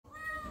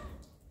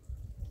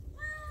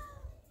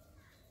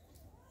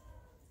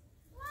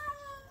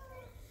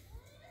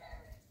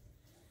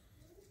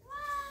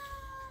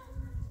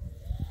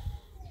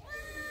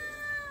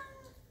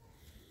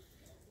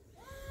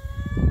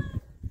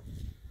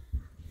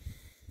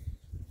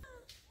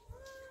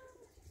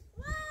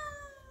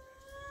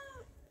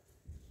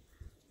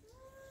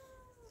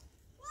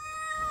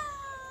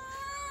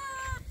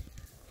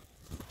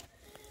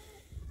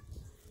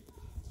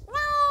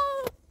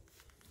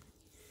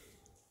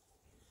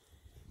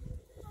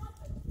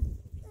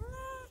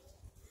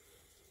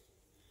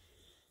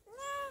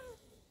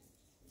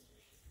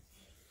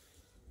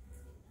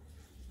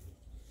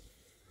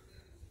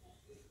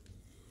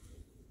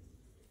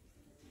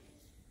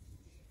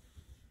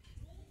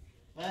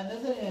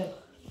نداره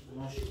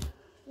ماشین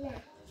نه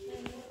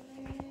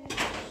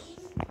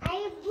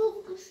ای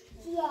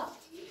بوکسیا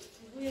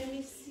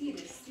بوی سیر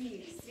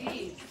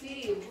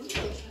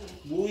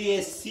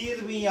بوی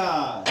سیر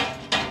میاد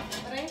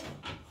برای؟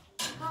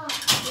 ها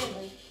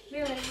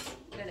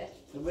بره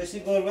تو باشی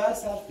گربه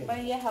صرف کن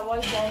من یه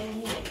هوای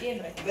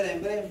درونیه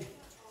بریم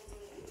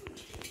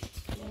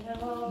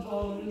هوا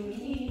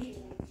بارونی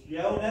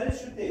بیا اون نره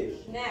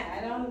شوتش نه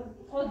الان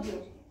خود جو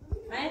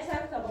من یه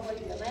سر تا بابا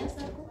دیدم من یه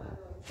سر کن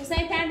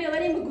حسین تن بیا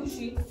بریم به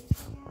گوشی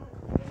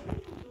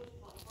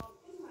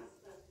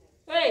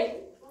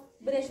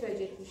برش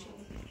به گوشی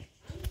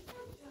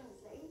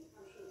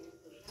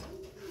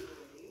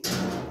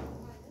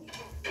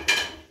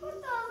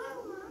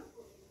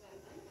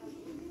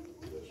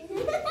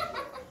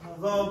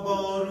هوا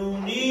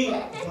بارونی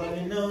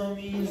پاینا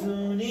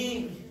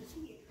میزونی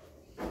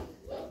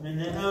من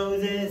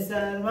حوض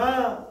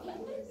سرما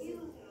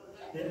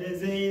دل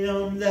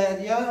زیدم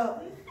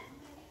دریا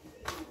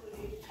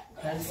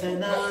ترس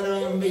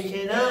ندارم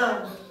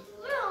بکنم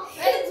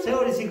چه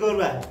بولیسی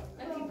گربه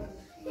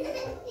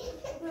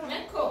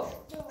نکو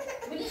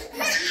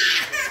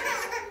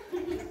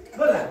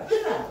بلند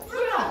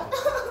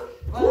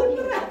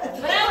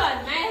برای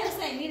من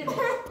حسین میره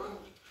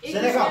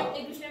سنکا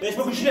بهش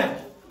بگو شنم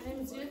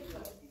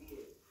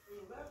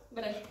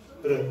برای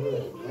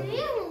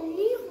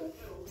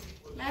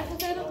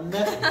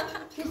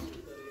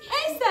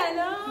ای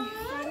سلام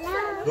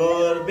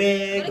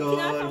گربه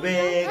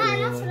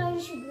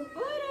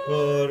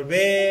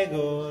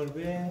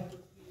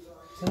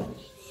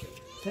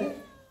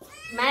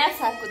من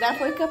سرکو در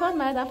پای کبان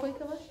من در پای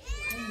کبان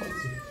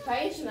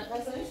پایشونه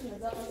غذایشونه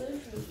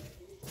غذایشونه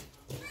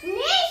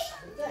نیش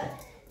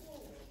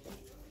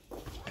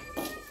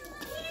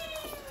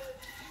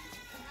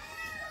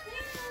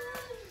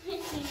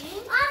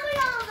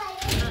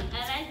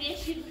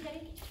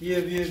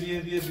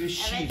بیا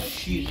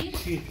شیر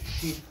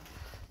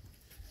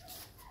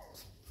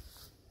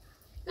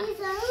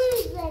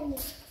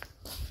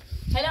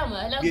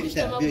هلا گوشت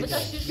ما بتا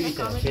شیر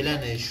کامل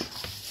فلانش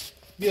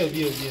بیا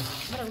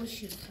برو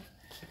شیر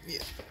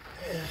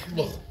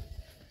بخ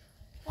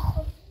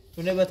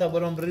تو نبتا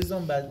برام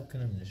بریزم بعد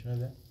بکنم نش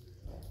مبه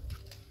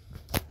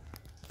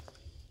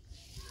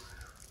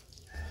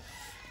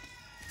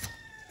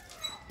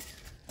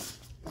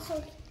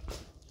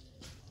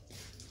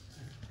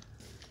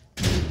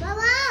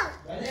بابا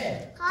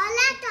بله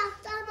حالا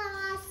تفتم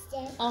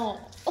هسته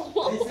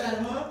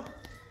سرما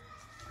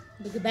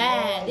بگه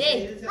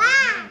بله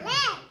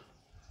بله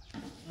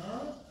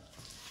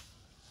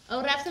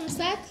او رفتم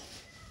سک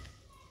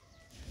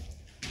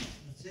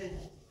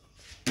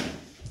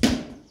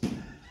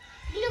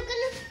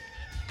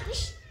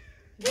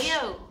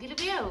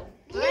بیاو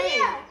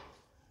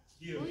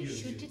بیا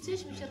شوتی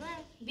چش میشه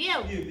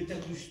بیاو بیا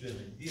گوشت بده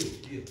بیا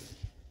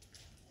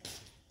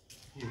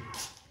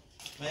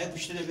من یک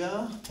گوشت ده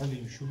بیا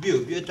همین شو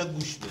بیا تا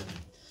گوشت بده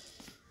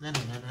نه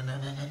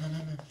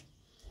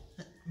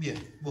بیا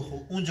بخو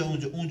اونجا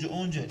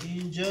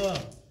اینجا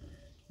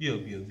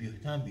بیا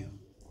تم بیا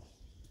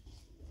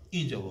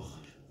اینجا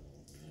بخور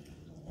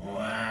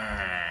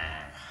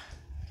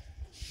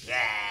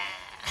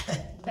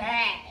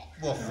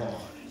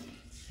بخور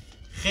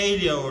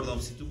خیلی آوردم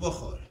سی تو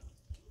بخور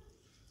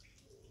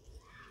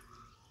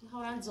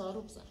میخوام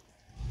زارو بزن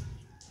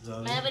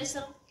زارو من بری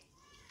سرم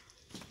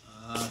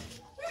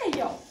نه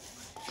یا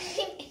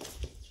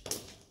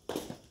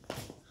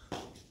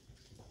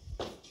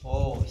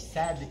اوه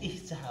سرد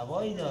ایه چه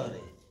هوایی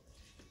داره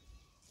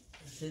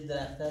سه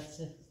درختت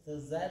چه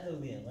زرد رو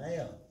بیم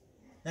ایا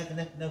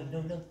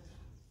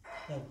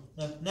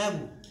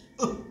نگو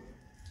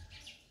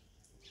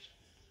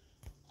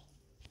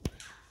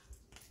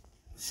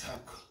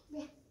سب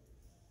کن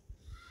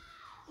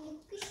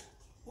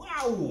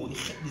واو این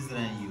خیلی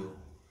زرنگیو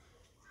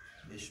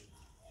بش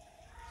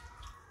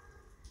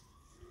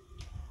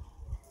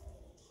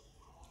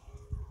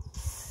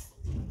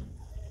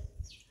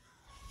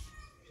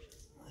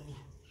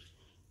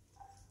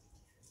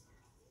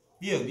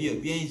بیا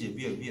اینجا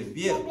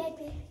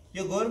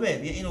بیا گربه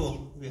بیا اینو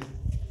بیا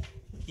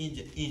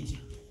اینجا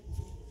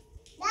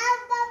نه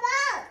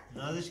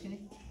بابا نازش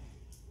کنی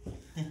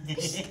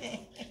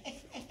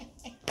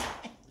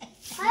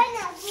های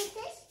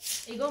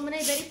نبودش ایگو منه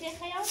بری تی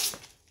خیال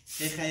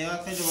تی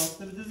خیال خیلی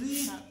واسطه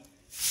بدوزی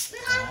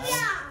بخوام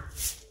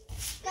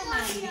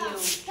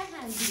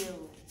تهندیو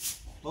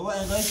بابا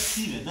انگاه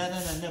سیره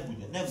نه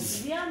نبوده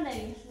بیام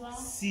نریم شما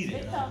سیره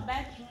بتا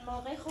بعد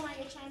موقع خود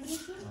اگه چند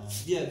بریشون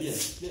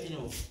بیا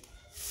اینو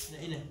نه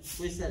اینه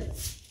باید سره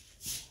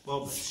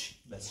بابا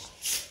بس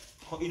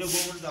خب اینو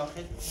بمون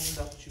داخل اون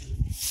داخل چی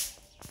بود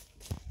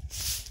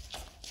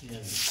اینو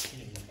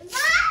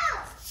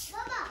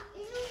بابا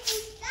اینو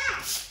گوشته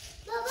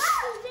بابا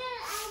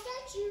اگه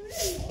چی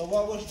بود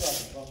بابا باش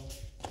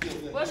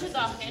داخل باشو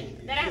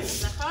داخل درم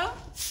بزن خب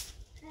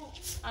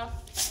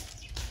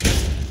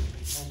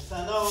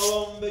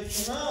سلام به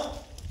شما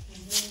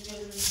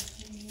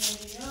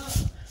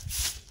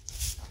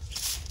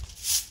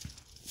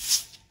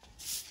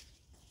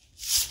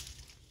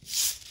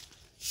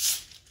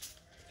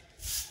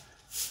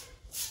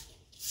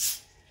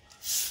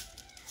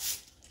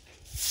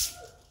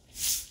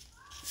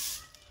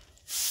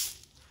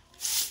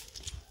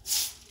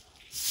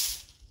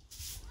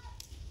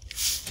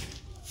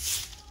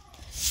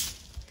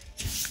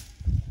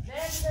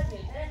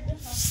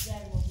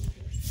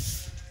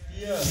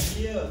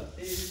بیا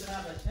خیلی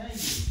سر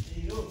قشنگی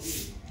ایرو بیا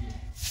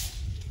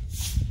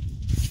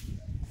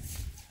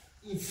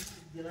این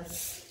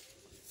گرست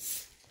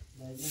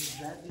باید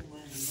زدی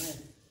مهمه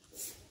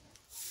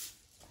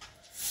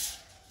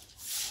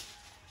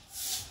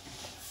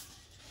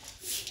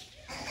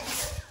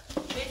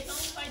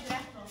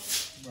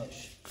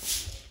باش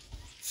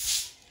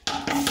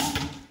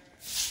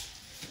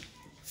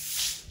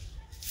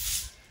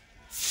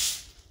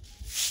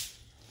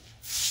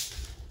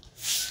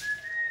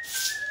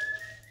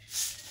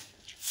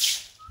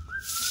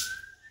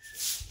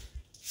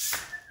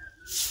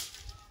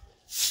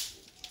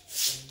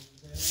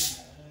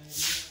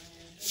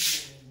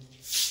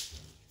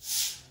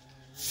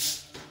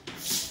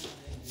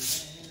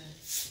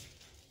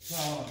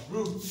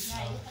رو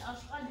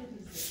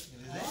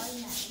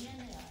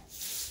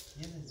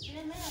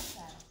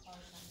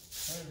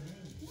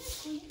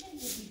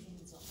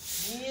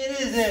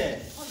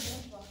میرزه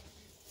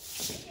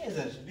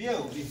میرزش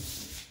بیا بیا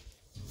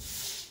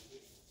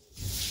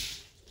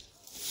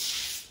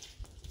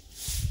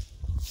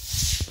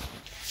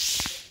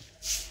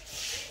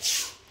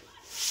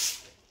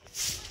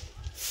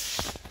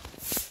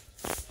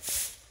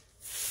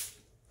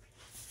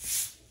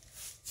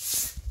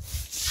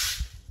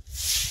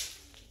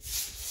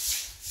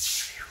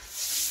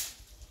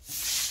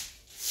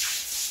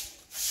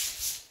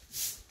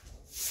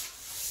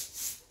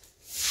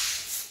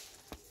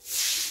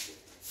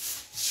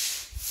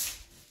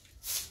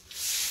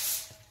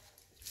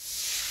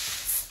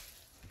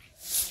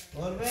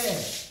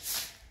گربه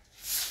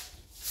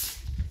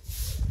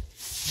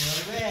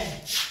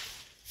گربه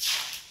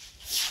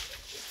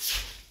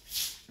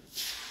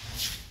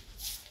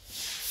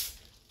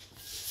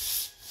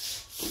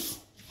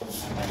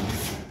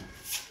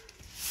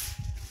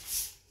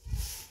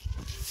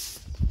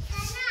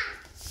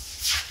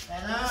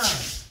سلام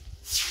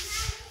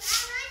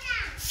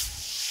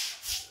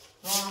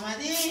تو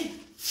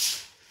آمدی؟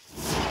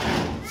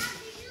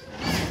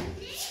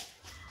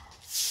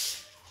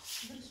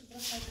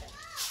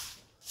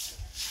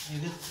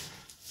 میگه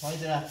پای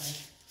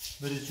درخت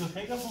برید چون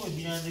خیلی خوبه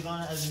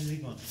بینندگان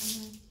عزیزگان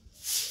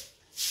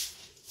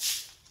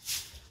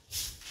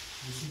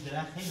بسید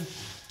درخت خیلی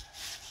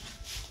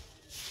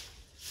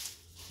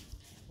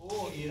خوب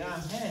اوه ایرم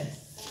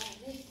هست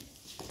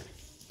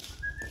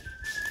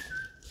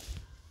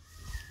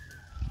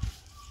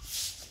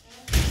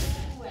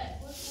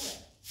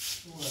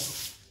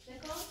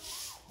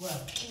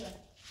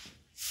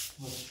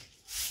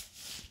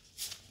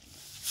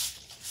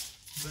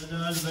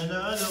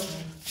بنال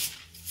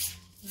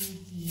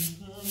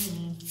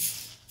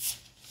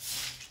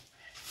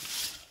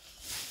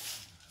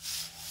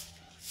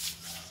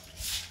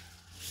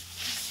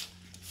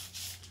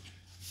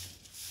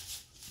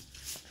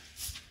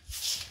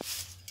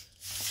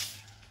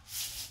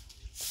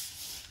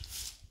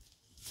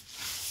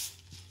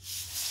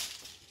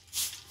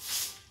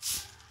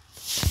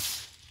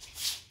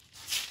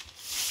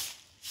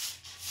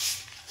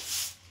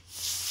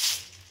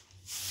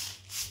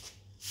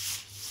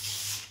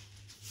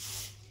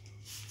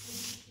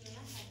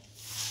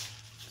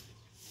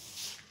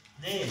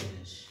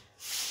نیش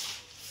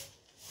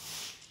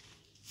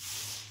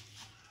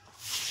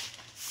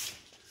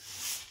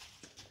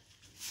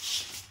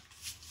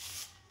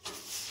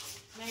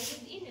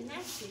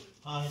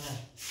آه نه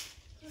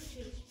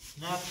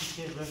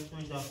نفتی که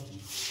رفتمش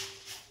داخلی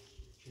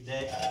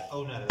ده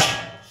او نره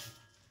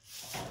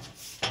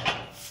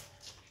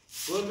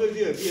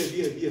بیا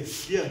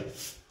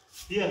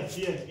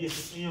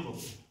اینو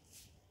بکن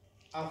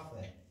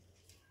آفرین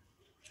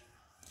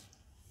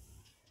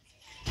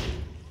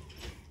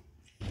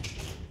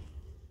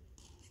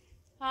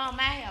ها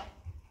مهیا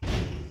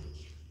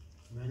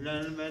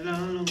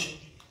ملال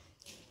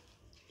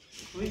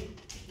اوی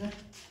نه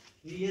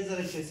یه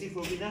ذره کثیف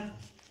رو بیدم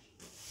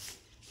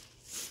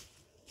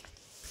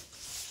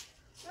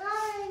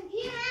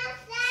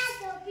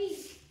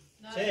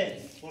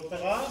چه؟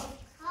 پرتقال؟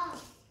 ها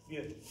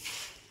بیا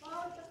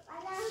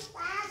پرتقالم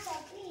ساعت و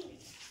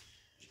بیست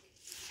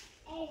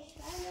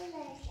اشکال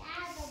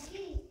ساعت و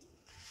بیست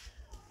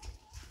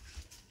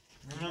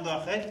نمونه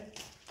داخل؟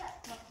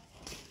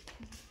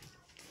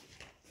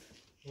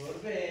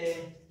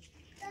 گربه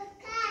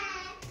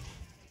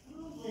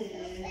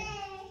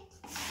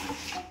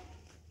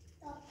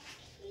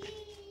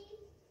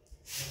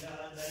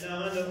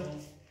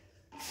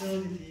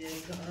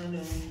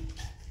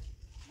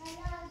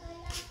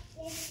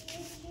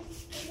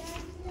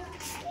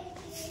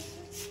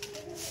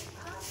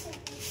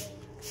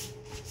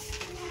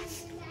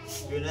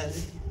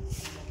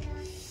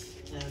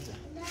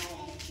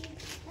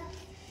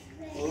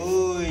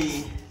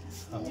اوی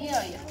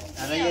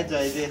الان یه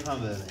جایزه خوام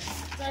ببینم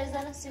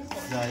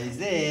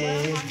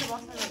جایزه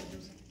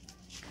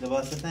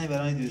لباست نمی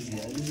برای دوزی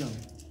عزیزم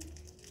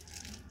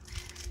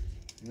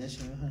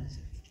نشون میخوانه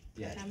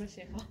بیار همه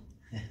شیخا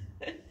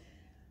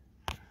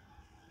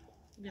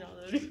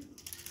بیراداری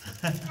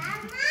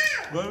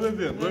گربه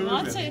بیا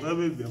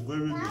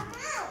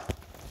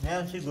نه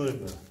همچه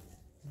گربه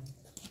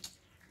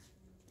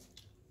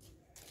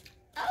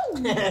او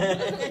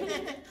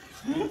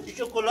این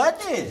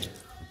شکلاته.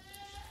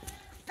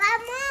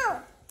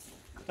 ماما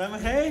تو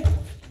میخوای؟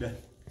 ده.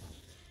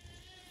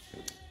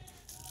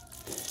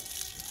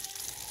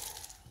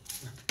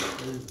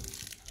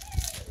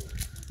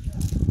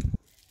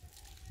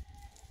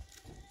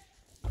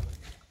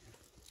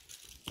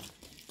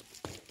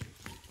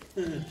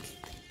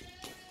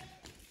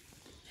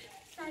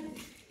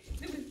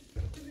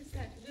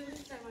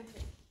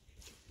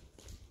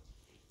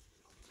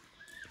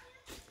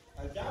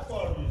 عجب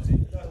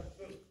بارونزی.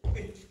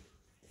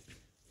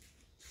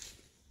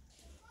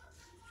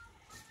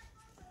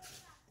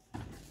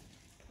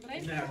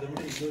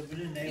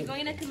 نگاه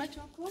اینه که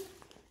مچون کن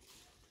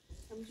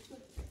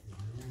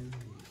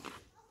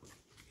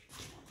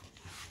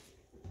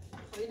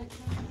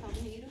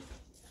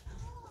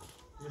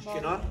مش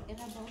کنار؟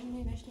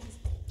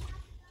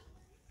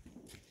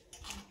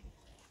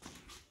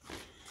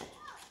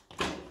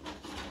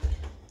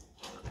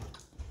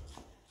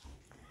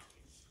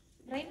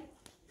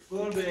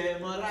 گربه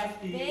ما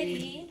رفتیم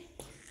بری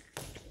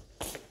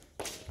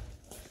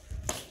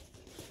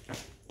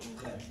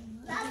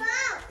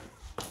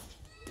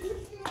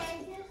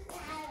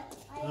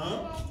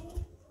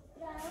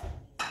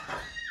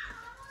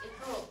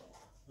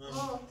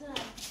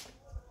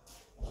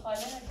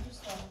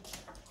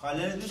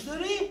خاله رو دوست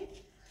داری؟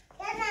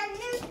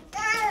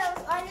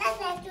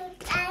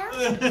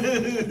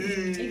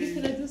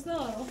 یکی تو دوست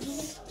دارم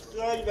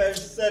خاک بر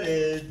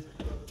سرت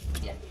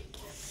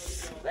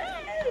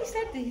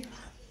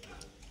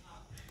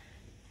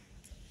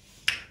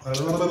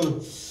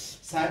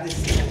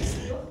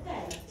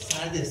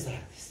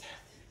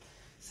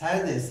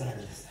سردی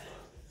سرده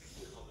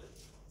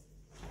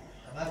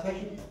من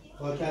فکر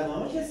با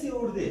کلمه کسی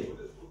ارده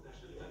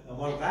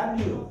مال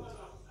قبلی رو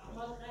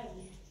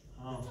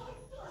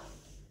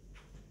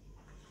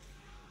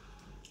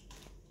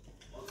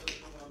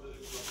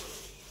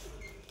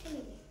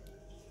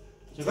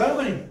چکار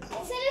کنیم؟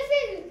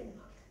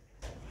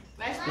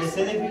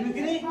 مثل فیلم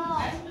میکنی؟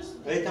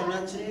 باید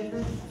تمنات چه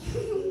نیفته؟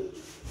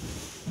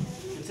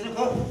 بسنه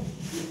خواه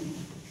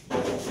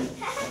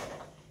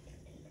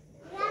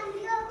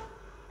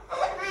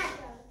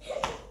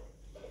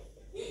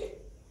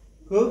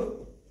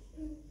خوب؟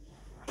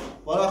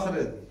 بالا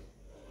آخرت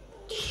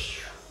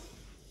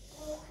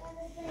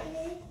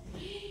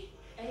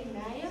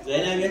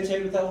زینب یه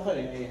چای بتا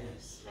بخوریم اگه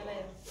هست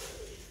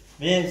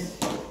مرسی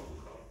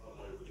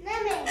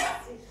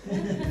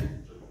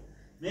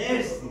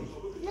مرسی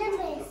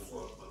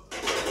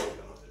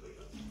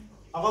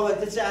آقا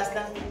بته چه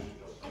اصلا؟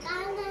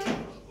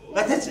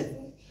 بته چه؟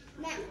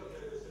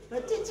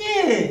 بته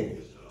چه؟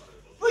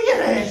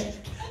 بگرش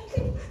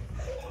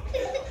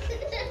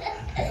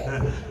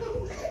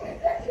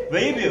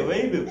وی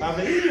بیو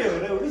قبلی بیو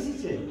ره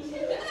اونیسی چه؟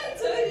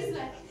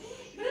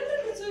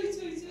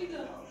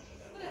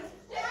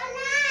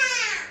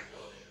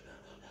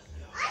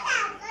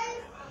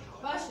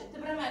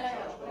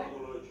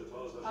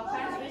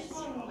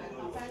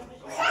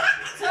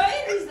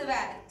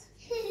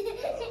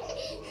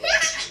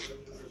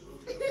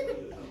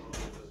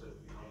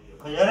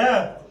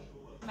 کجا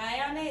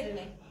مایا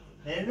نیرنه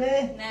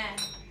نه؟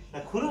 نه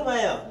کورو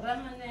مایا؟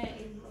 رمانه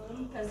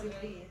اون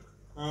پذیراییه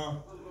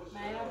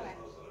مایا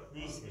رفت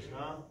نیستش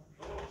ها؟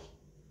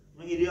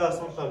 میگیری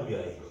آسان تا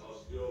بیایی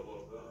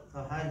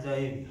تا هر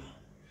جایی بیا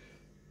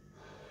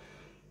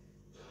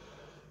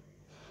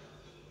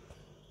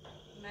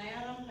مایا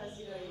رم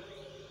پذیرایی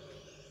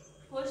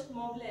پشت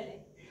مبلله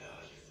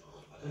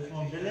پشت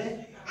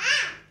مبلله؟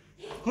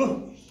 کو؟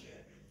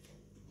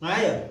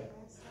 مایا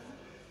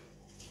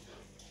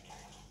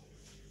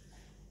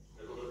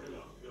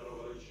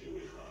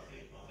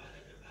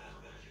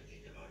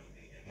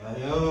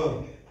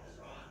مایا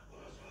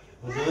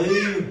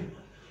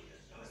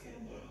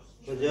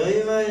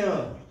کجایی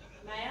مایا؟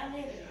 مایا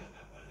نیرنه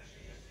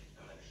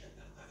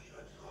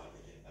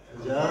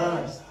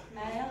کجاست؟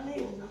 مایا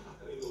نیرنه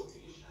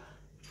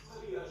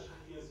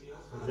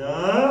کجاست؟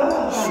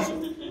 کجاست؟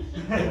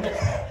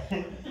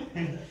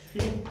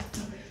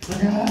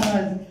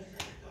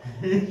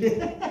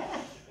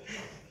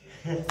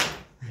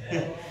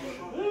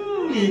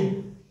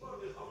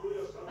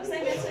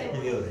 حسین بچه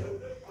بیاره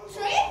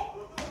شوی؟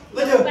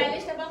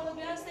 بلش تبا خوب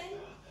بیا حسین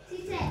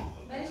تیتره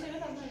بلش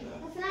تبا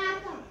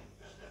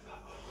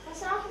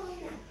خوب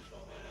بیا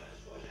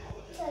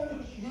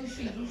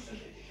دوشی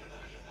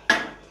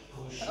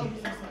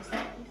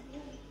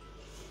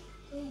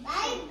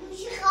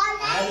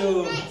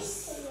الو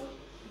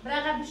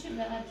برقه بشی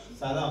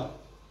سلام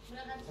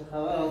چه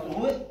خبر تو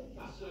خوبه؟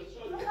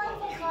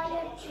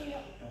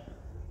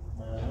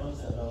 ممنون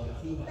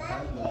سلامتی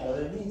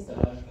مشاوره نیست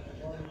سلامتی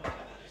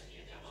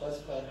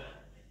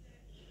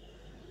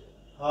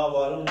ها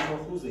بارون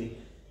خوزه یه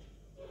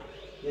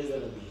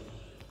ذره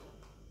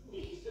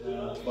بیشتر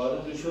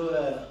بارون دوشو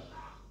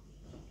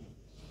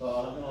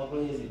تا همه آب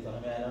رو یزید تا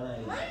همه الان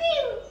هیزید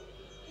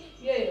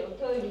بیا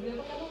تو بیا بیا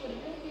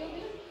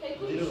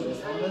دیرو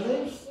اسمان بزه؟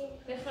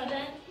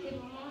 بخدن که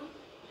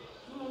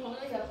مامان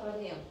یا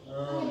خودیم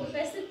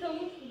بس تو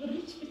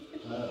بروچ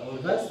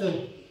اول بسته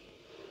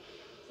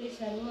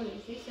شلوار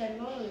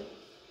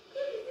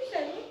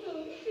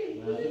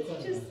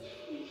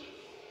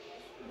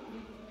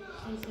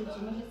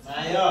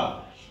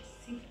معايا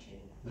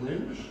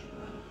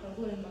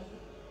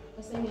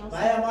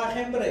معايا ما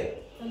خمري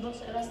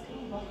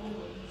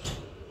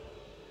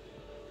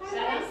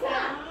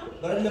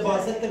برد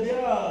لباسات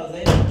بیا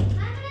زینب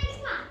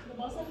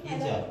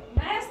اینجا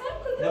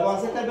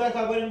لباسات بیا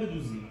تا بریم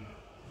بدوزی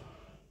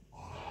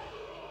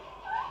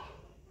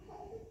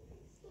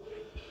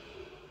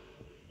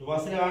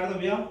لباسات بردار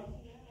بیا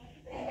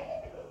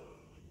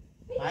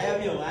معایا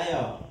بیا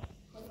معایا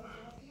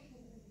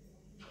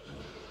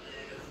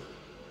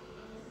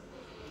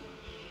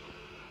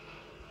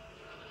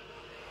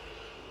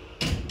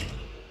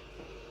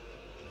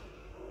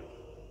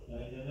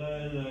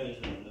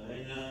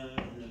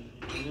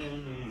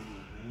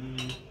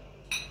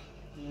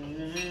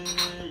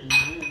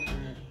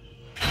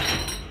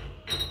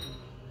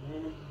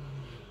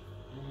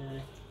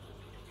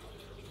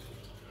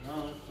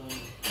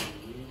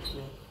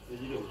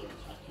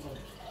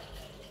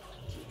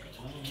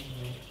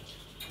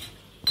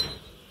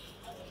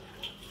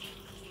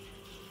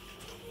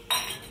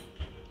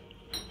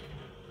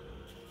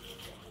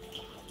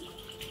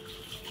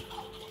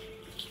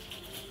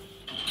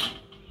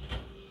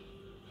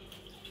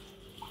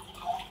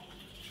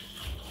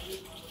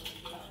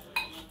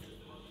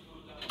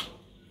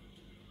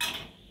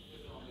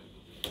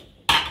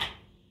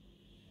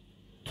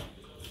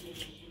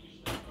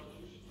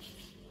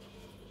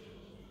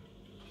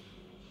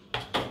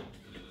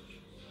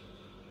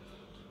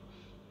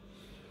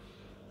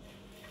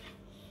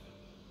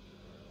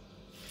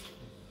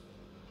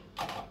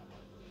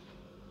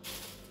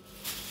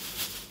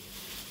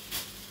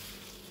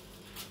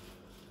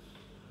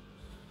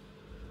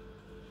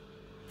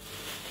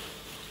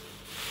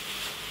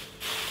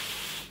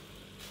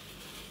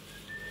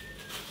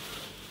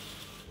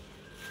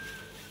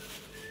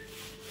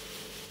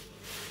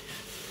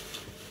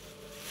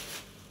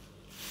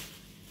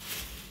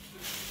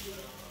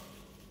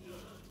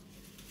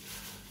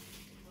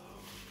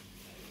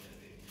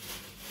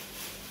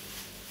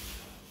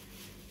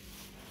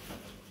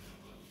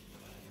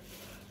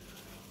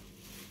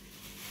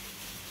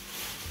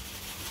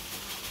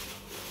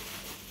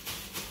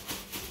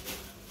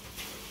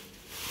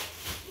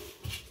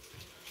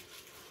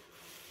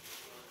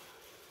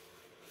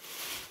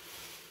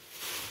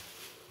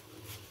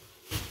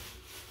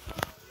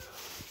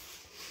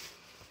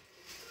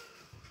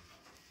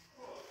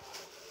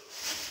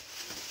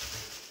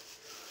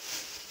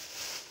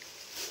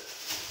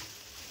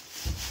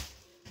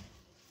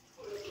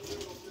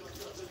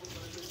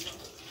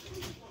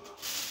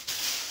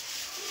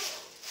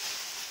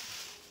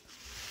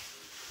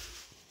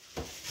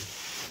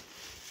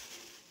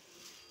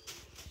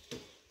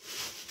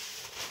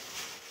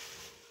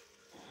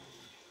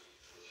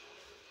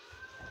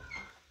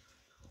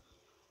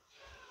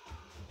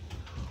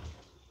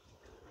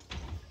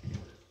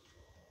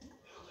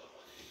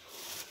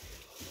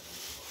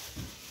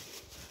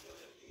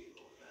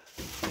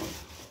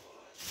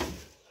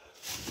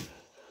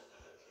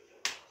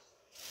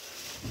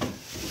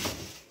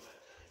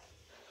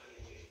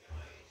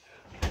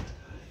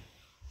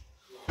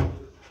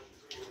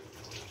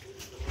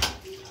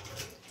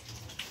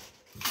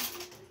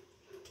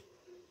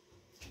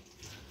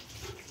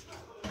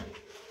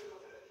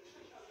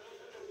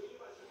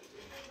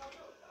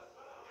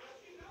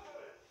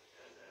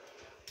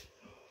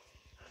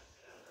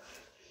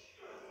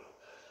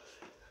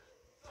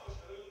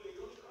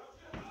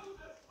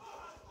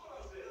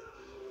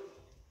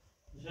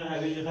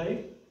هویجی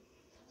خرید؟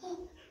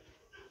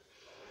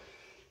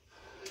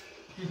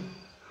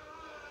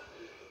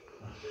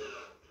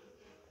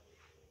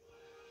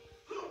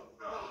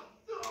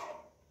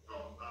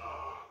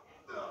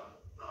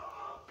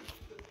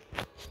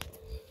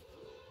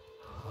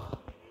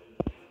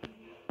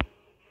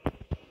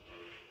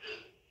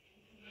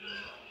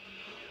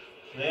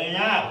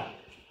 زینب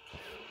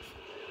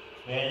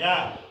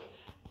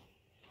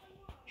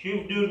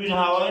کیف دوربین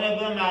هوایی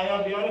نبود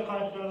معیار بیاره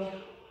کارش داره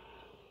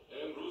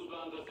امروز به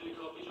اندازه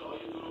کافی جاهای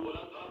دور و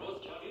بلند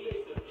پرواز کردی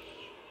لیزر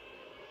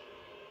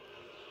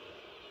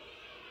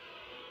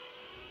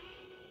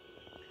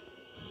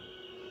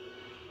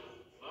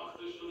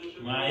وقتش شده که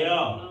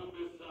معیار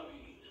به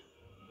زمین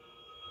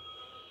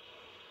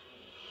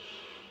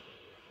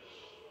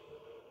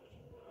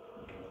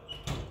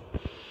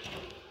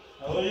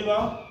هوایی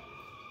با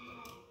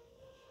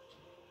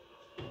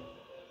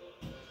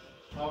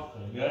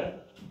آفرین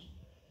بیاره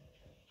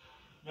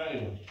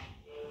نگیرم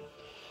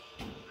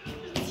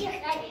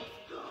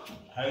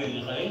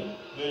هویجی خرید؟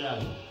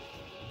 ببینم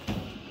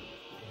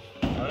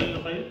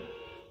هویجی خرید؟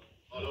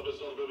 حالا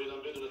بذار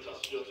ببینم بدون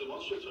تصفیات ما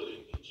چطوری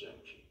این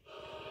جنگی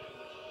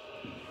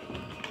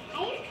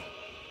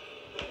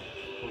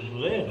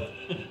خوشبوده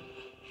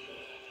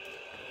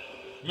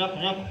نکن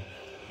نکن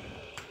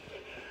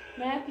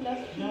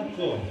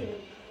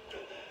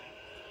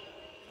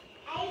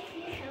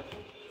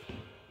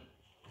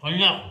خب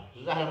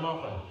زهر ما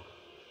خواهد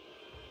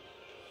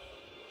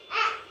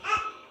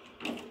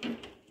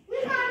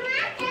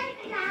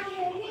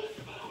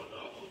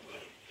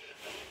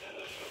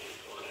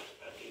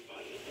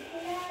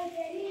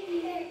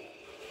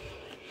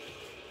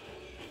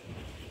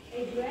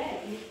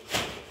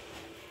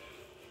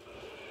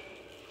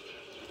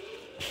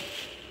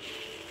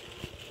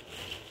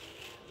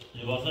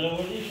لباس رو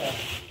بردی شد؟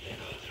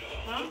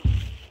 ها؟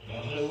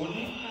 لباس رو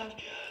بردی؟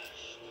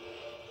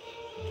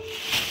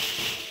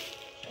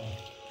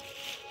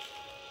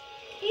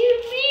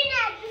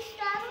 مینه دوست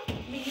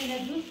دارم. میگه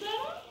دوست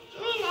دارم؟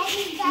 مینه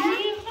دوست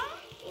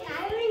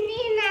دارم.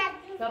 مینه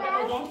دوست طب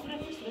دارم. ادام صورت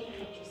خیلی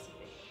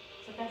سیبه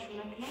ستاشون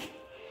نکنم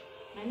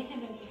معنی هم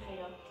رنگی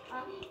خیال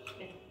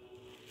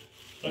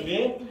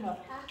طبیعه؟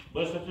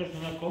 باید ستاش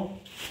نکن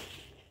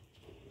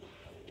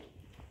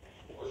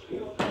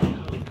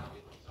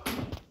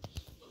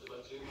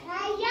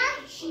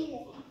خیاط چیه؟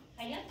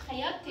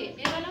 خیاطه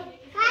بیا بالا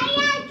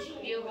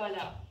خیاط بیا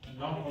بالا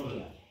نام خوبه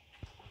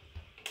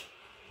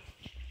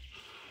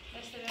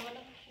دسته بیا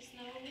بالا کسی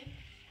نبودی؟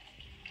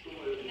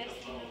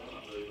 دسته نبودی؟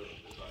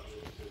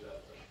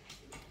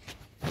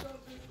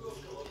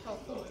 خب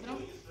خوب برو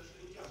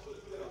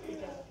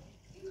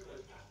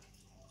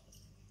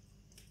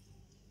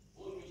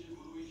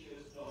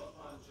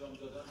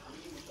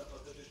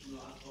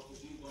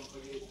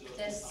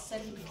دست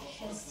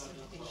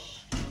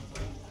کسیدش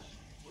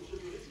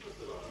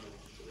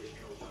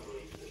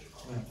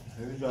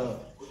خیلی جالب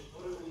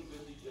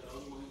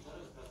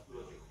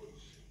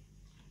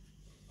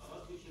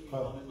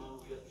خب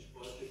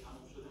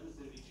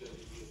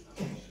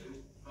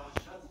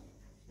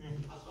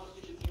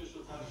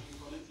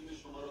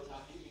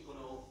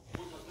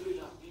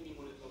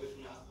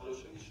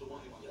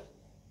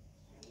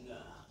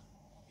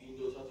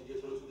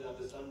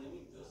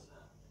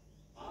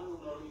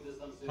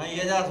من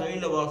یه درس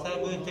این لباسه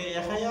رو باید توی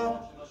یه خیاط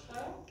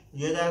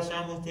یه درس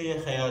هم باید توی یه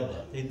خیاط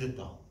ده توی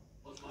دوتا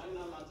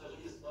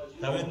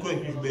همین کوی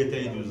پیش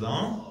بهتری دوزه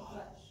ها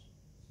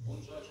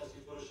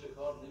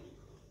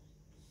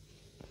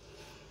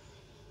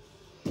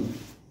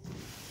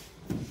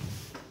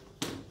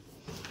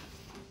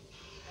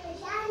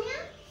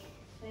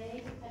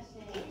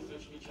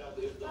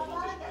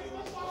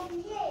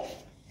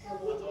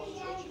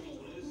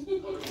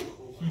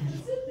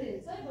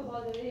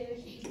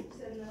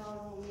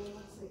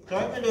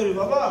کار میداری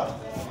بابا؟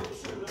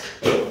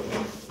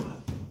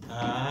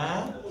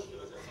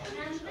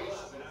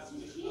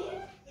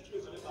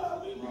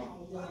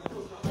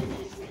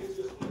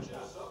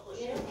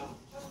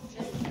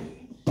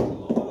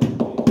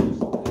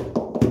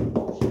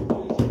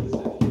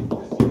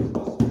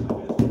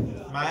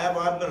 مایه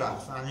باید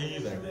برقص انجی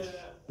برمش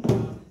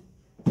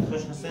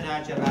خوش حسین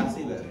هرچه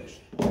رقصی برمش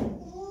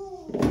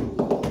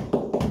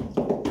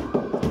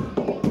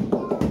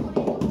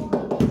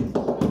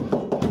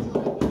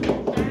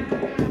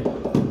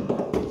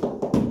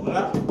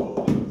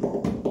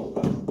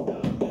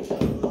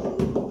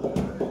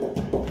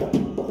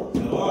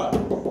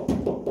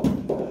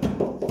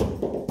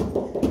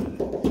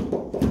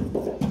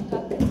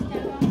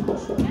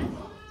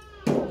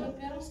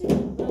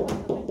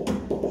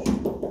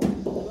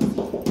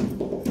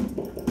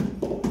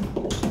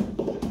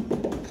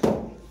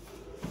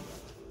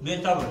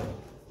بهتا بره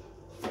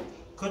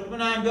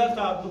کتمون هم بیاد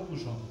تا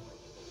بپوشم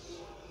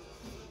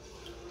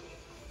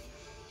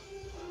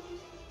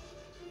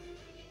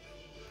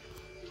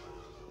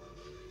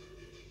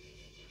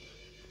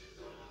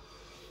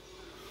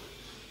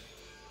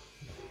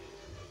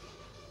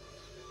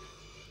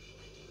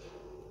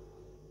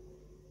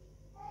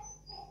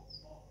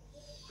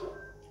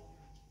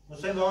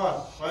حسین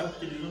بابا باید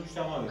تلویزیون پیش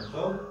ما بید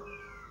خب؟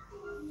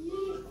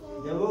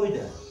 یه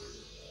بایده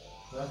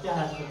وقتی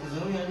هست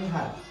تلویزیون یعنی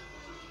هست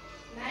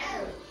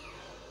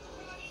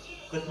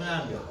کتمون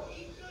هم بیاد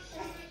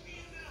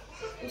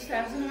دوست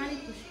طرفتون منی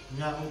پوش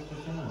نه اون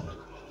پوشه نه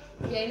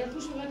بیا اینو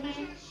پوش ببر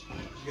منی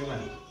بیا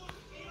من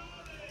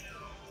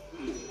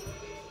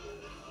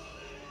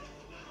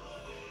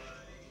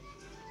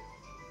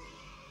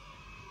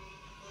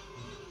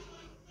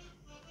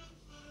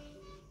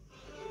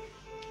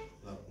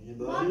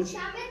ما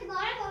شبه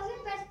دوباره بازی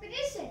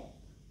پرسپولیسه.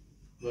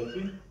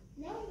 باکی؟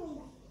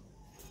 نمیدونم.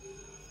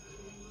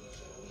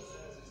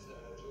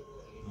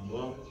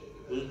 با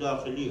روز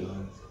داخلی ها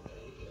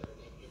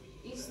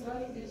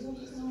اسرائیل تلویزیون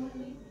کسی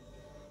نمونی؟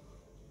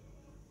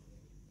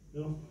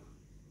 یو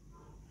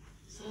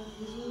اسرائیل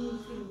تلویزیون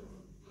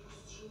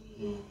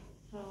فیلم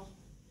ها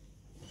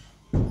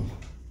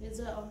یه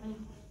جای آهنگ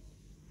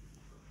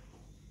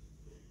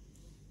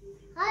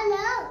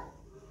هالو.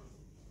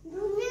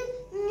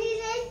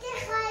 نیست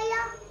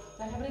خیاط.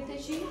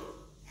 بحبرت چی؟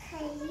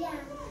 خیاط.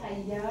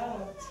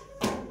 خیاط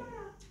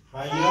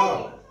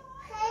خیاط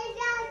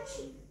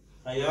خیاطی.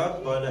 خیاط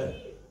باله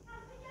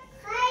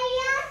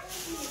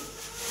خیاطی.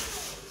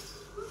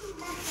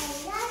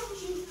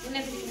 خیاطی. این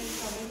نبیدیم این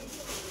کامل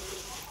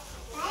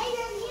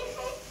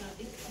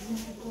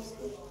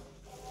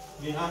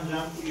این هم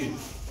جمع کنید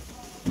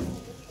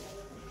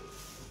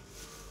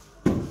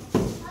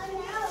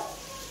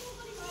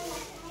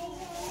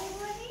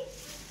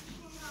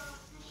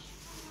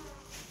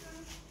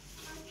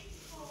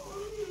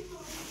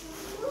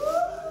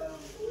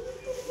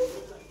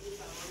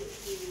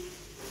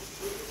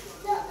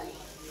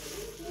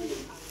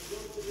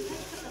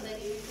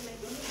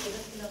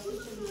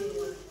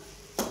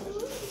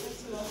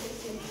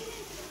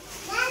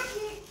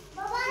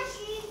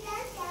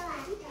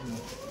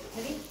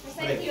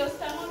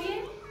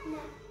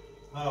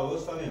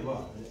ببین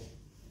با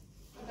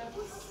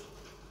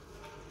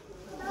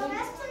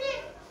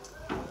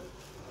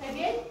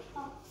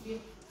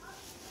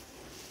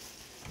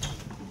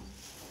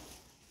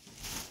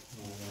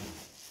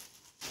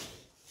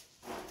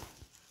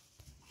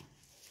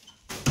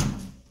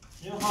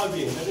این حال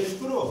بیه نداری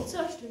برو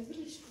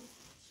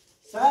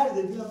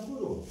سرده بیا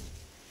برو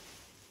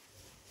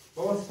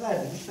بابا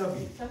سرده بیشتا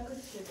بی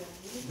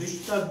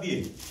بیشتا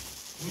بی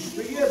بیش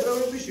بگیره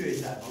برو بیشی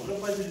بیشتر برو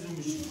باید ریزون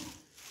بیشی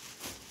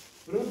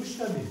برو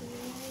بیشتا بی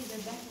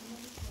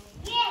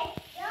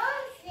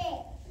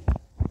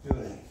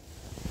ببره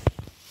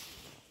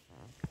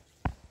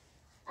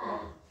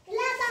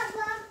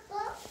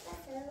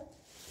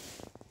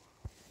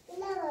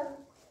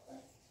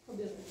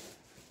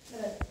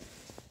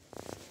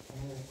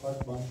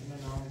کارت بانکینه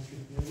نامش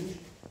کنیش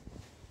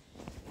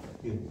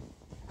بیا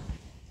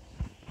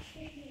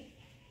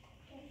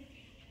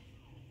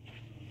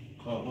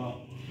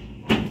کابا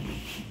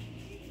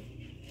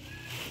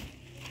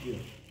بیا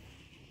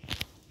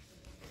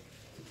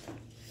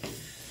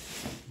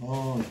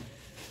آه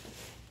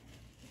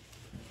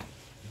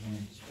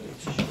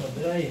چیش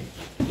کابرایی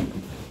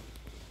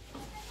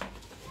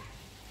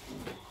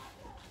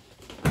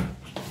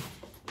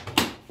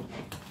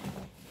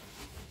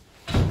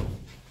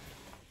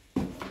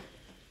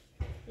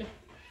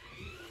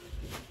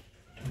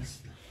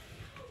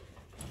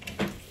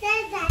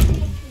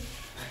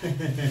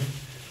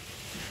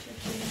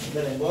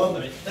بریم بابا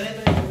بریم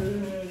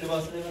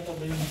لباس بریم تا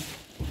بریم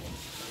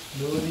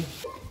دوری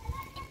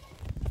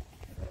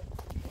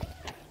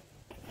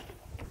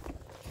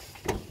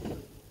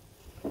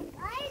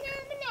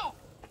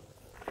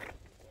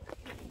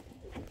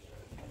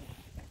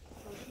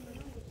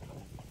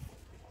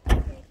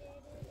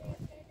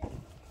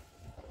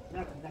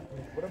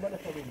برو بالا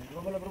خبیم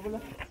برو بالا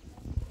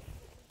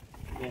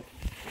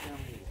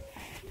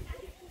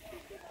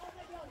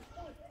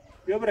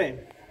بیا بریم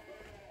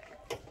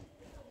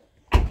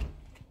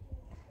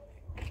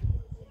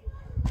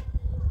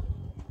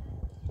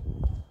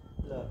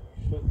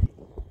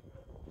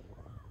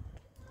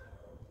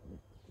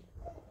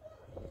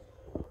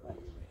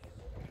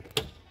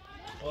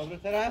آبر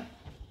طرف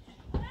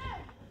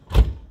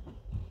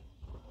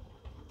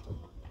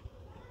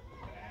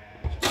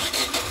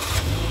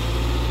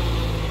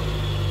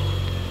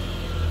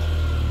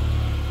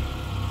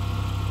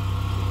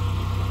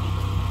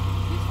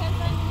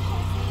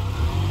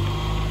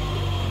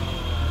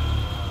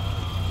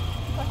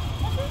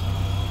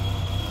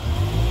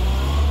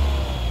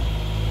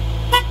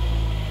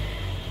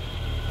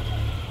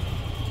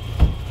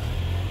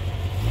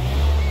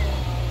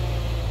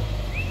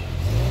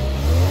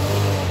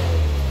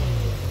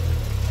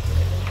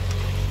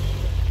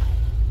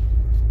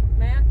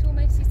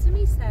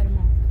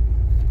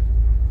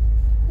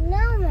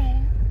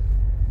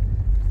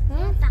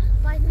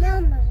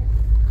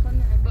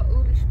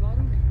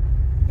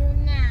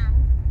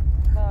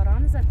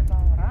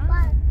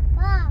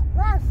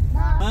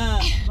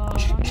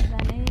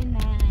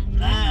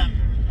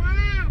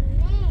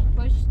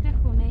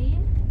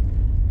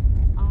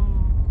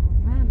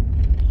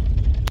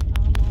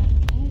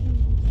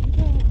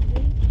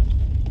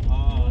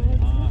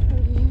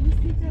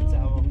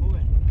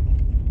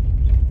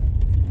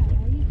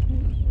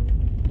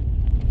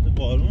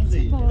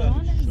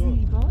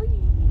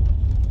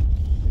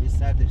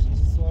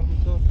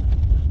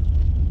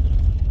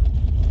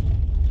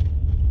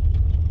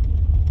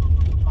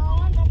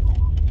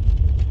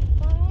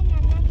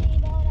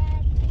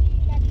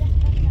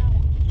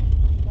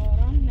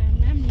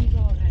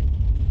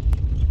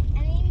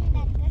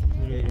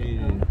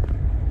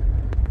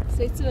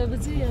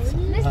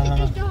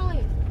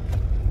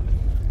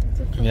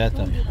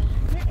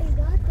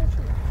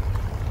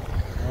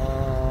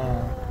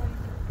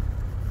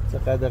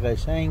چقدر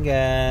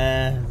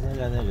قشنگه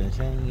چقدر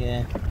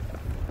قشنگه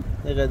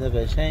چقدر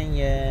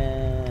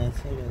قشنگه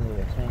چقدر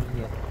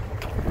قشنگه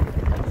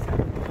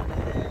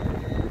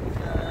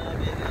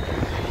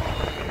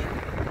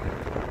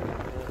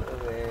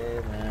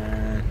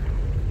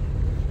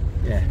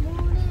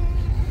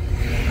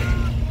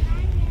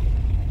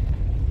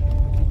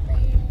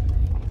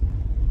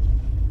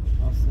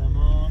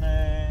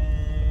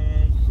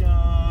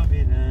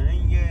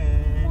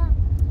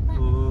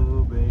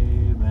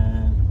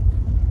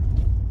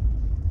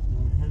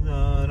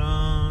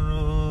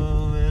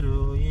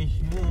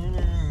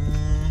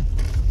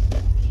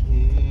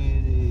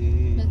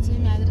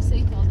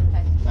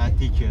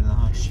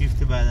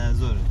شیفت بعد از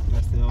ظهر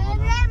بسته آقا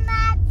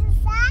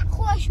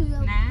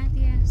نه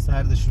دیگه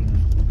سردشونه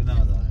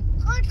گناه داره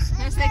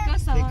سکه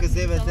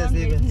بسته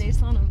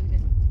نیسان رو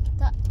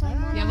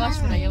بگه یواش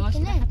بره یواش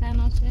بره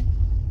خطرناک شه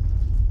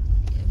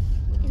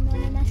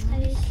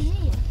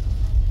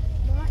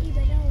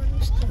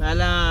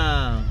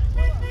سلام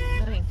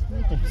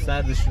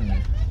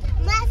سردشونه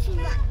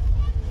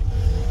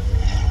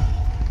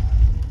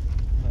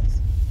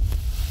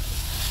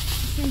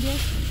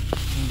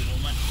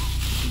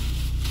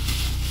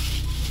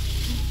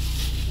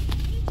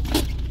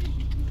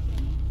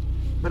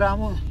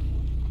برامو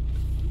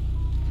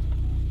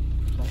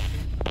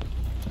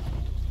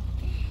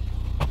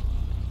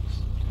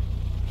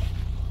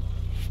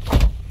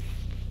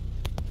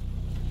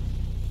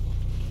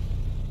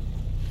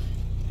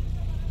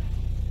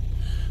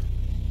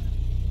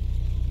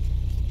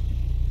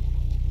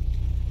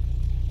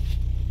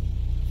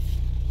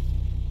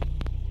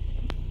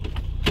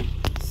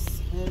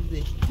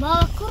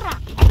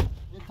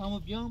همو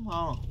بیام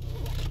ها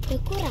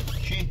بکورم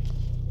کی؟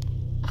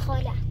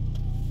 خاله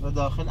و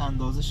داخل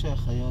اندازه شه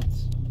خیاط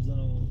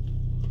بزنم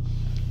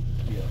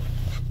بیا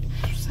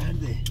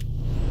سرده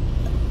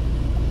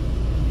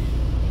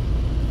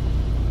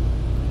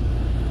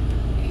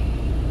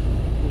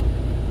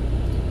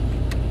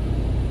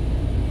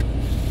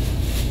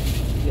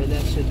یه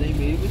دست شده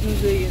میری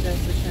بدوزه یه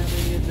دست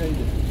کمه یه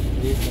زایده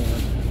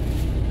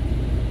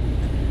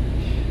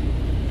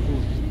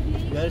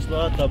بیارش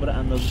باید تا برای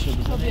اندازه شو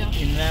بزنه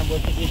این نه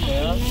باید که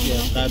خیال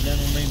قبلا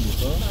اون این بود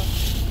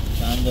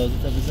تا اندازه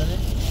تا بزنه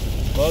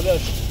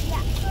باگاش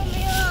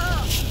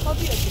خب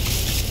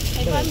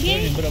بیا برای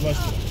بیاییم برای باش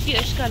بیا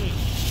اشکال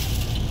نیم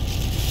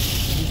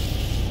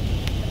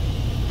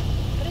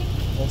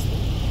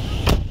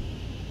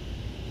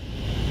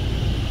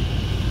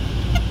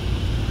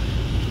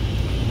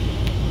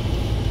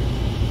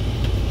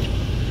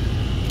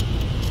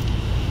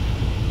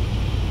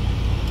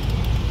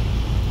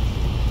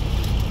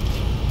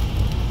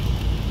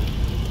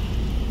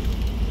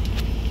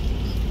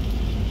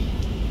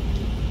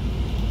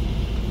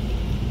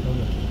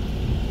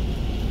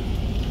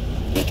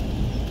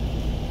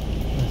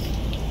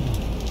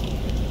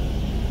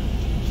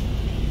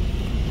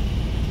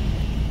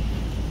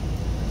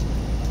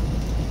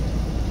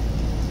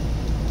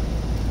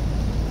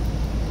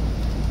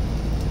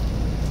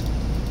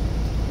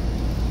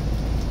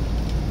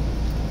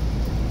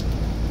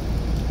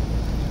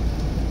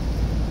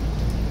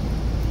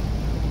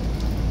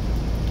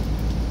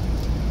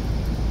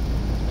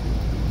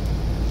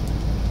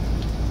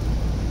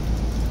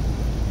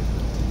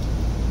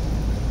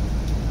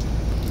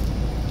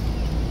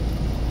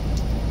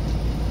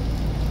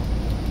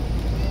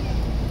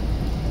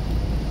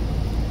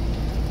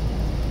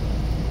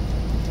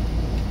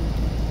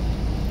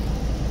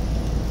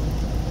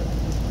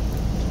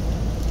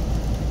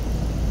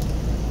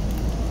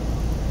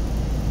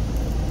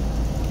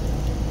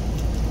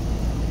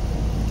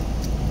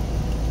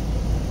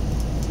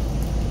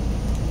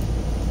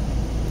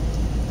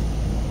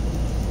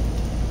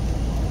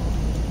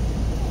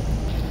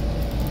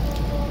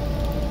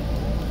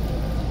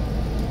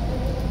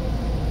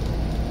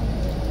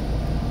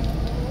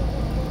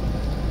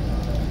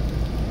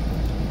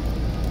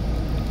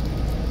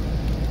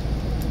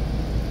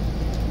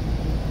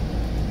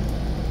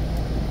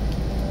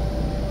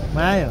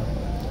معايا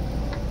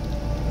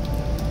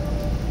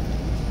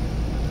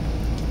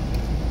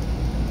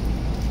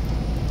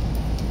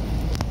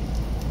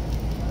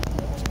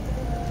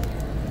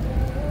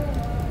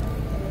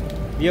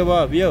بیا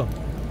بابا بیا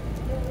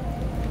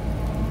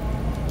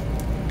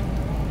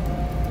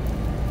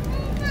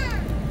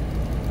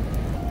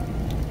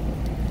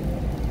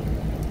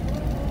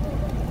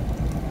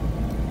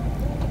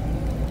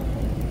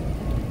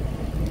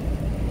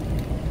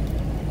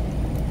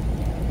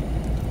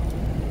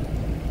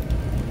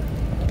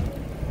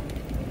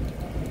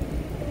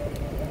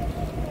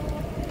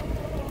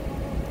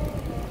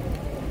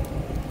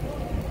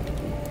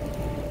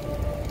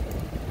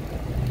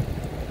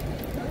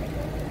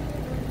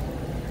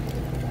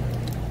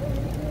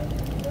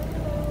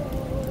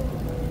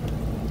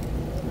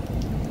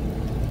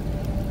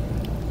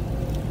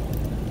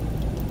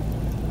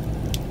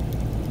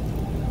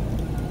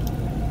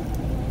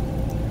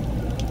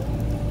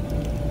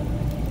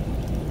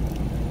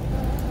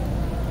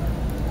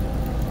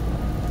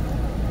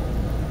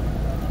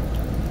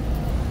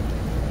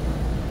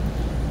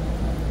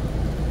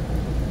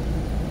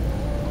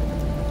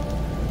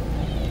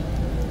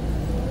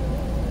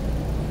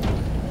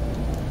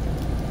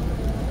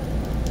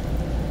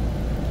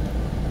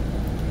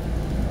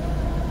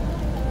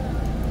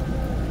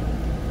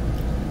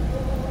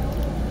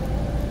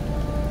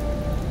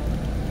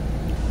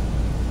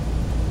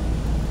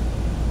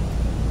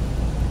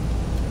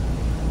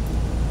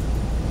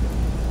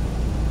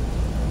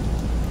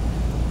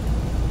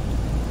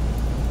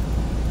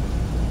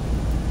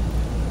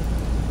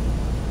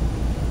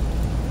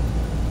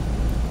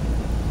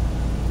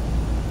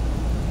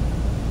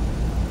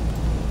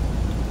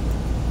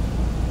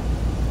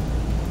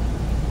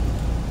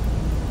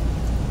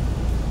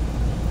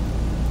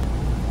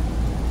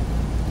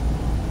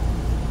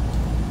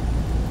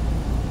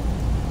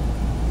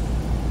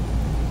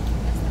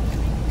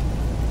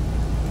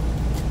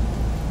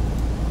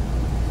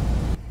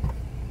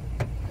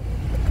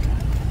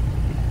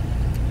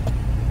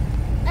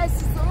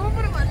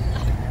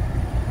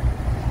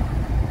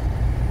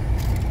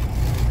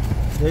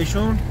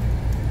زيشون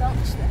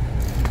داشته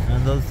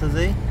اندازه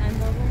سازی اندازه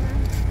من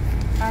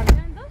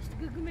قبلا داشت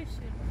گگمش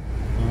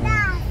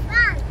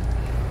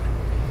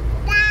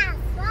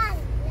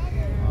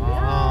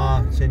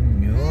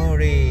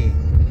سنيوري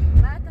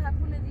ما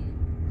تهبونه دي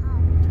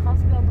خاص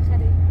بیا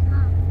بخری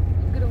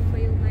گرم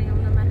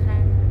میومه ما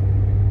خر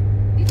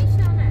دیدی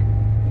شامه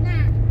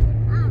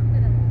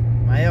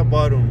معايا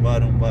بارون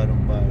بارون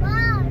بارون بارون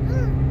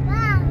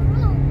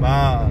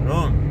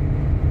بارون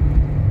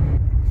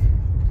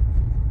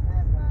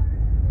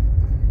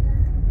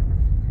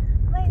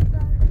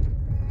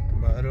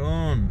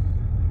بارون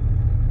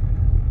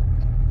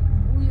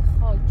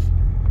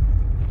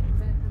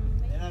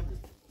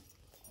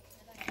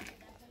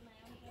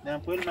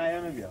پول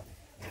میامه بیا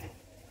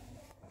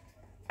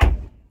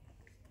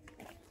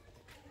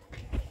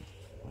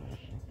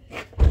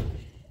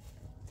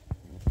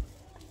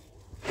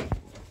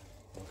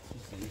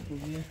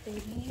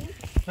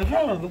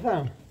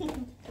بفهم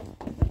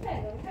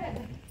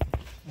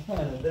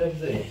درم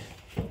زی این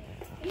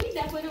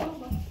دفعه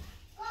نمون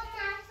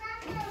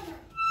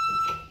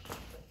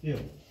بیا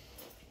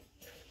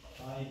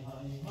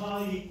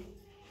های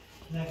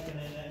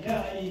نکنه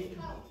نیایی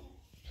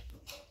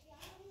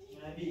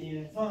نبی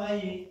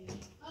انسانی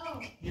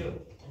بیا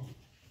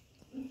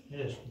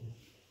میرش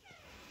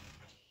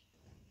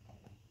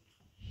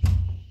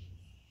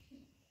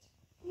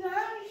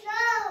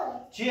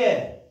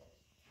چیه؟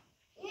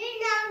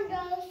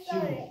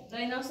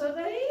 دایناسور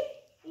داری؟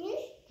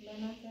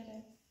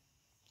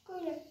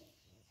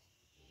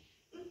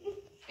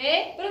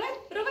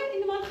 برو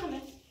اینو مال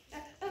خمه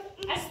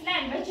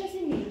اصلا بچه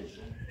اصلا نیست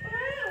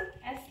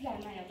اصلا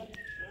مایا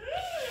برو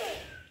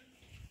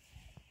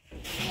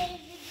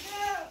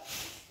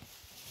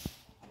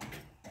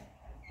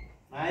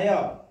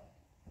مایا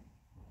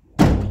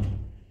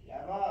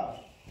یواش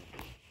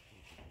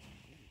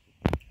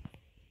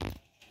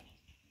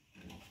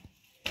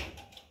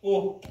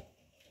اوه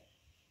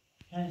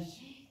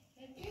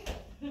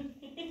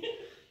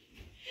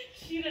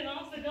شیر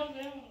ناس گام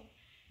برم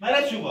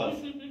مرا چو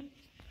باز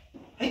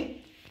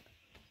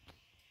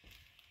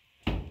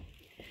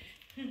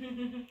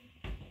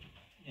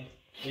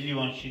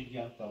لیوان شیر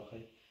گم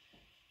داخل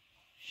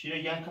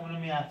شیر گم که منو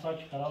میحتا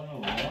که خراب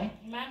نبود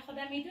من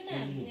خودم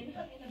میدونم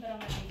نمیخواد اینو برام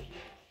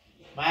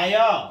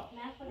مایا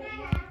من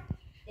خودم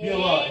بیا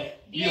وای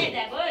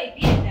بیاده وای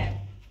بیاده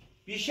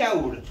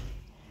بیشعور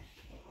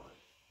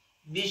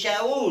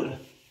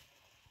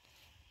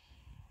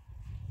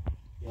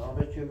یا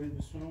به کبریت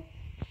بسونم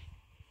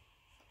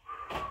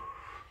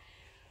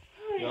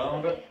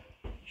یا به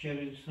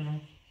کبریت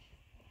بسونم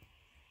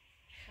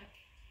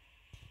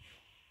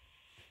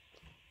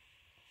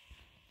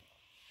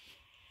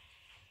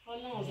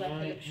حالا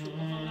مزخرف شد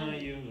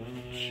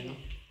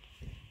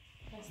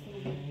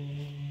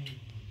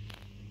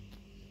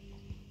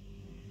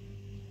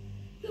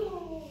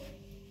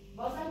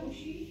بازم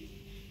موشی؟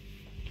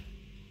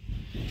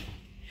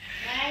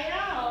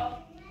 مایا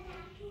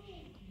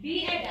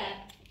بی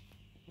ادب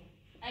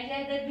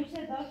اگر دوست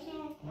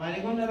داشتم من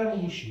نگاه نرم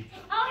موشی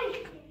آی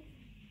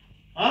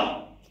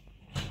ها؟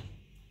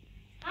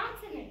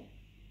 آتنه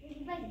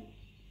بلی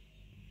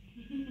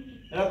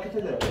دراب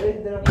کته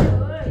دراب دراب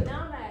بیای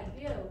نامد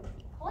بیای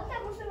خودت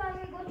موشه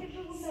برمی گوتی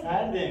بگو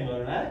سرده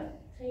انگار نه؟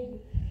 خیلی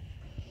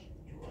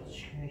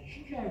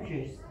چی کم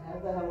که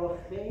سرده هوا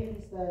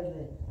خیلی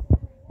سرده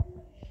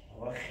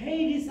هوا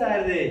خیلی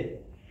سرده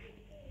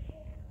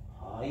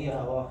های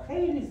هوا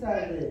خیلی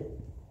سرده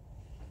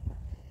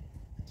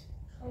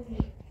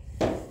خیلی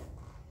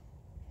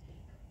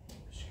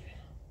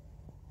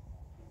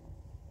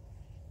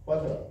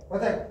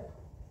باتر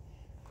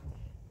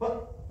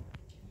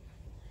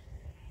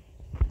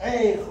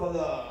ای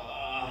خدا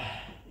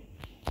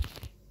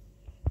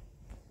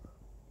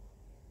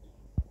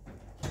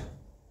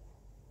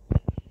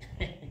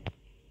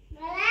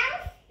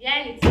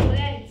یعنی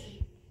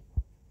چی؟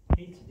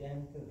 هیچ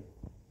یعنی تو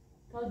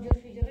تا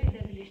جوشی جوی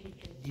دبیلش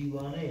نکنه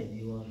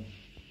دیوانه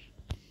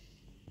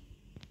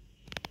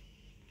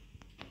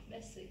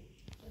بسی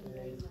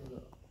ای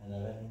خدا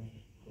هنره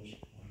خوش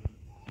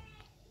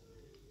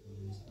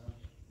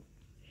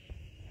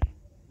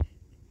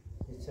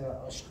چه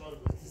آشکار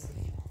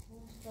بسیار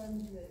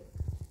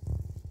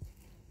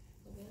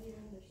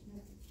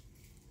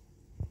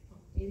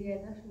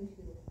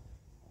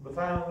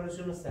بفهم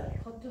برشون سر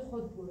خود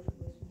برش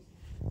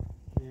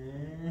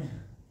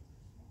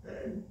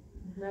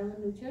من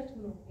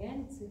نوچرتونو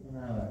یعنی چی؟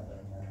 نه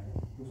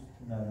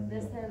دوست ندارم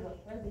دسته باش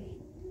بردی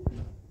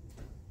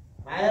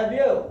مایا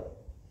بیو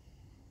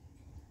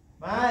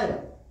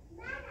مایا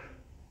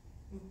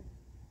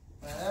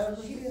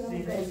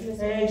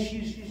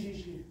شیر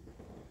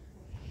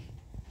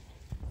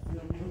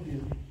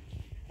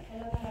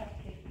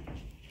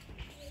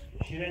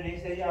شیر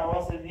نیست یه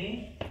حواست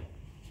نی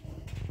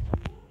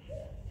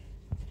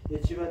یه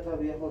چی باید تا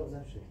بیه خود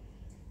بزن شد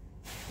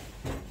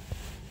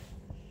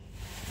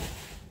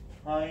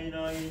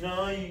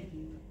نای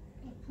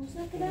پوسه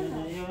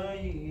کدام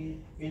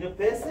اینو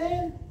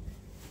پسن؟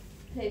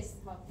 تست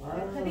ها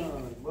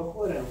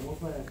بخورم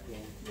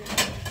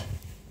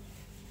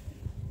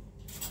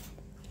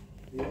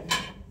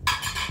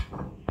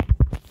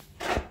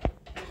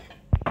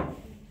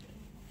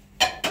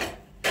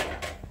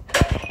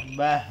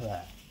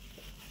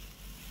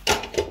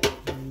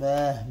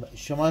به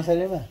شما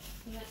سلیمه؟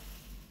 نه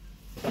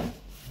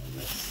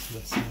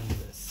بس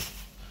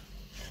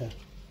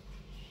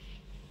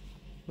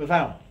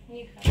بفهم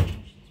میخوام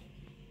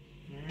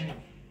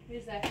یه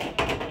زفر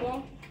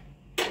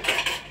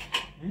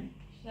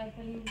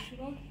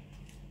شروع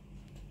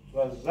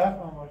و زفر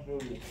هم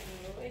شروع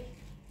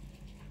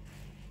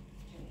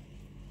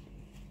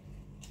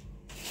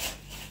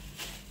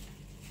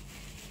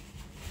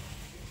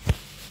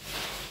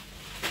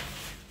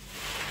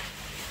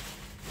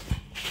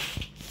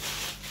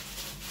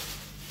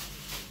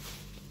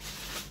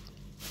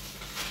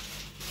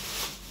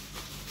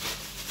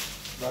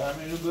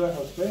همین رو برای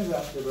حسین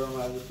رفته برای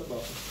مدرسه با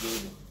خود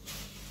بریم.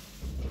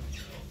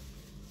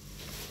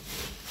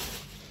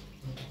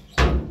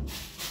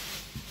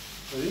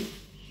 داری؟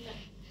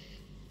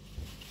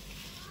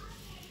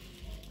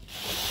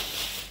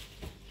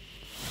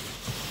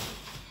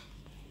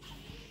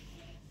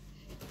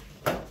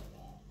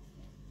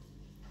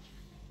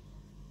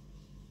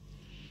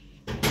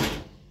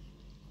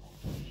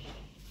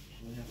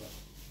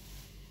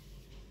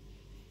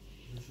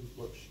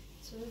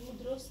 Sobie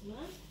wodrosna.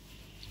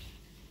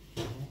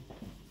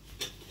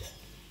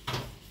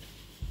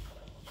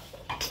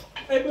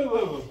 Ej,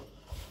 bo.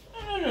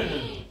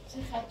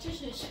 Czekaj,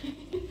 cieszysz.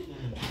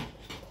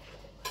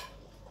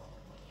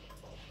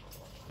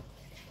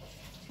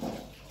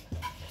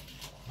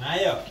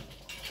 Maja.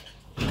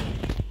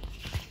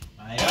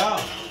 Maja.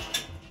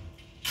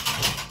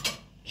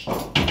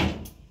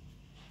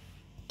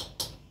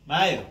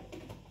 Maja.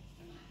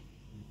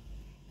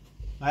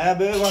 Maja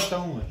بگو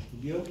تمومه.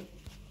 بیا.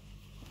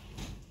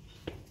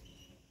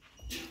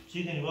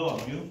 چی کنی بابا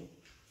بیا.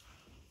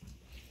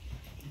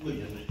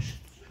 بیا برش.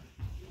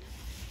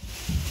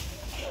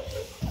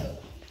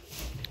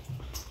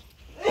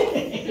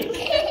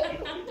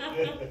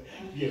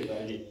 بیا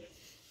بیا.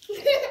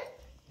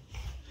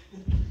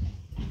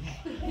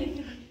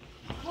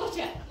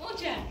 Mocia,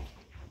 mocia.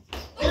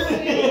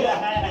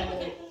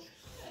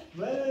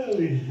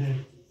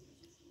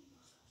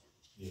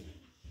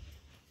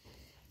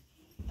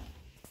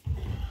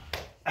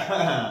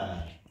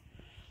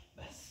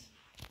 بس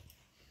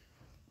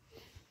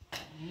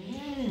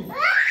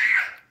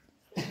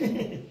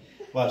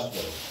باش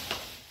برو